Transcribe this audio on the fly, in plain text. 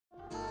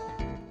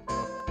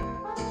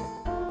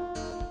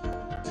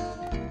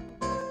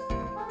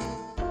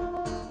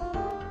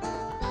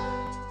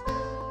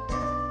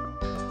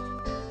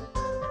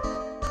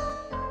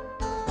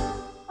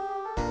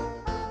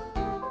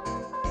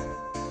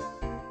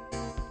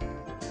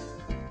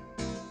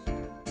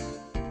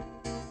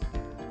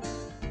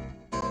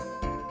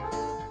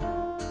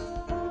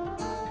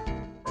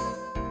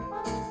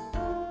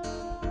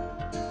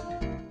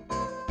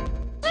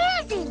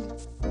Easy.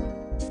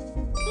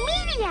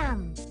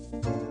 Medium.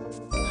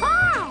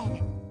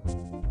 Hard.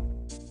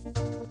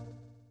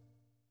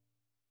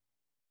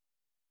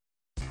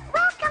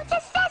 Welcome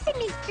to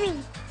Sesame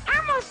Street.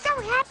 Elmo's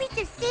so happy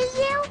to see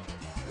you.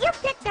 You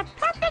picked the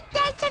perfect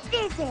day to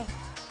visit.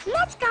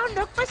 Let's go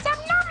look for some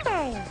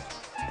numbers.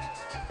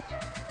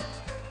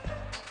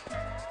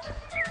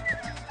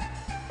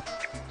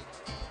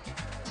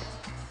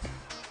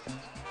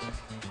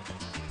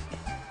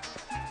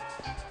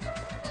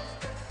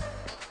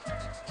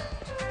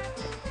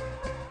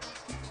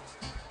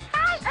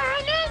 Hi,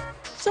 Ernie.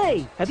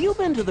 Say, have you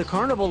been to the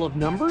Carnival of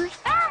Numbers?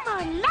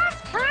 Elmo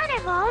loves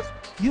carnivals.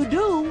 You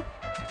do?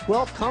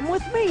 Well, come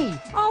with me.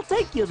 I'll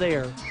take you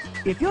there.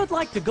 If you'd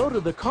like to go to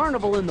the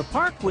carnival in the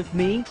park with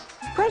me,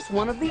 press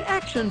one of the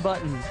action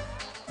buttons.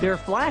 They're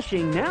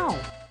flashing now.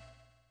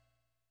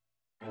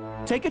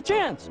 Take a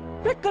chance.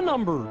 Pick a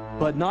number,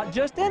 but not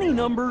just any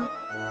number.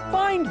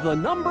 Find the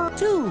number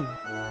 2.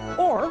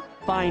 Or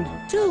find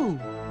 2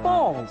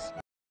 balls.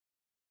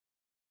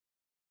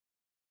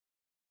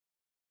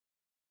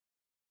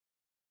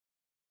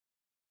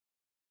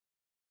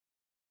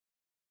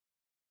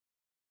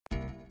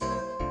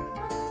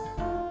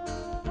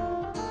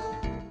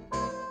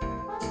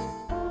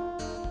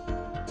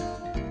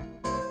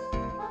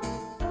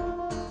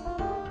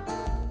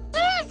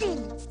 Easy.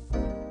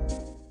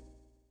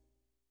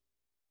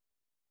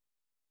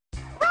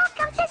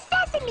 Welcome to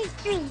Sesame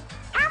Street.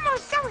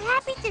 Elmo's so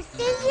happy to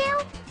see you.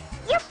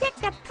 You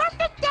picked the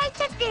perfect day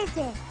to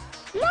visit.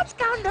 Let's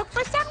go look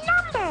for some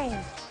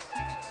numbers.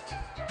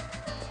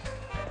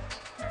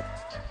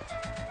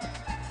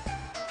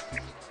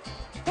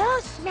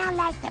 Those smell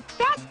like the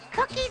best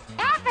cookies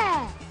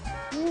ever.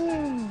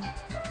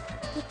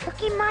 Did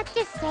Cookie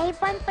Monster save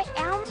one for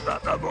Elmo?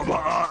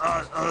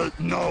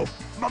 No.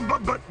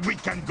 But we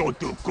can go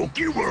to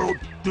Cookie World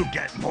to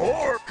get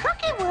more.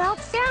 Cookie World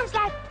sounds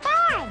like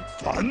fun.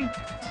 Fun?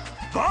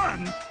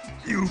 Fun?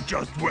 You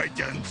just wait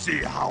and see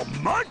how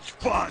much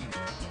fun.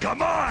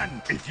 Come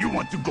on. If you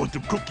want to go to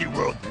Cookie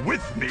World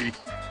with me,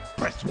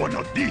 press one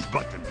of these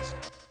buttons.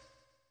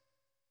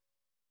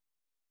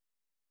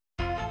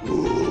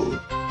 Ooh,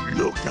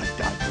 look at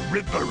that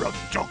river of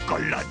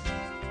chocolate.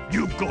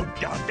 You go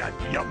down that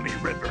yummy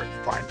river,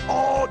 find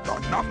all the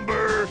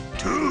number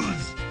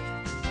 2s.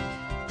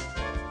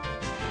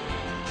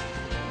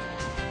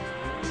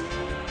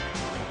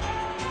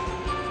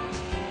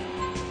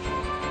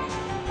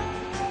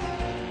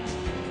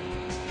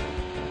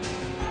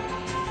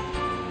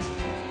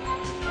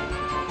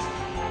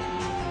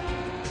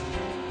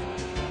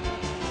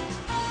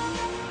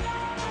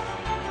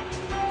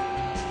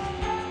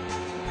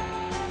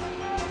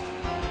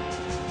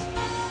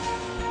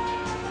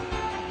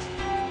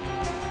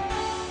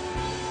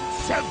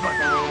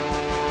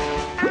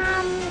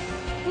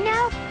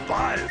 No.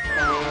 5.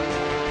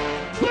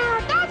 No,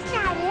 that's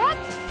not it.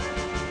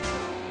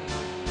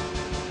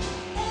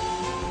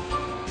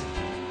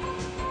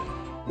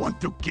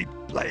 Want to keep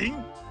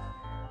playing?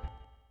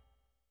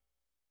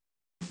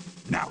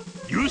 Now,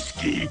 you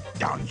ski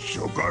down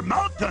Sugar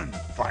Mountain.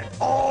 Find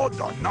all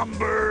the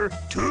number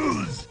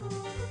 2s.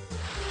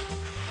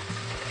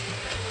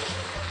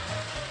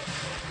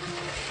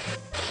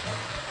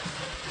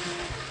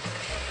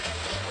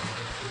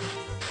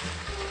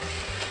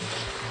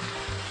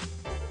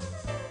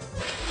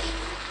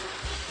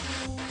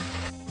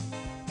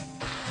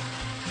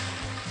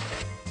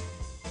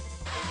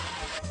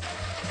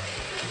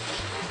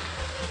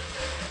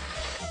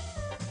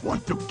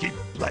 Want to keep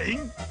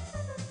playing?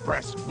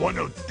 Press one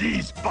of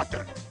these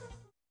buttons.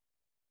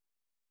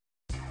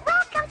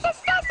 Welcome to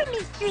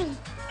Sesame Street.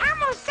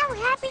 Elmo's so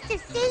happy to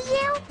see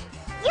you.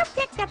 You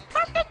picked the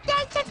perfect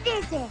day to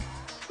visit.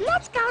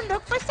 Let's go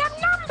look for some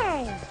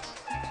numbers.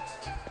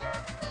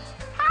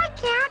 Hi,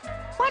 Count.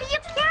 What are you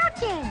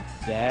counting?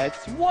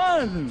 That's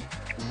 1.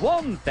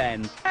 One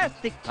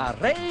fantastic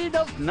parade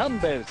of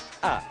numbers.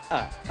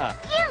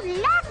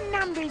 You love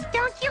numbers,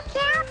 don't you,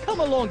 Count? Come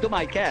along to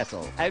my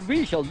castle, and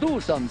we shall do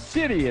some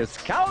serious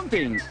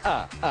counting.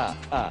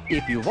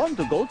 If you want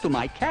to go to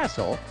my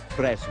castle,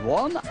 press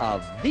one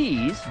of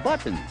these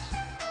buttons.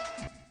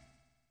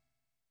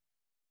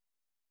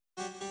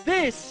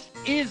 This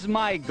is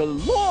my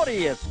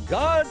glorious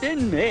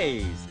garden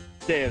maze.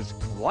 There's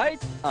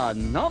quite a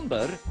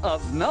number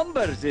of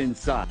numbers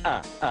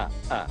inside.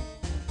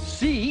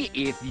 See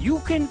if you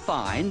can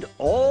find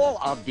all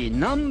of the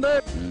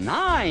number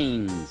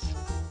 9s.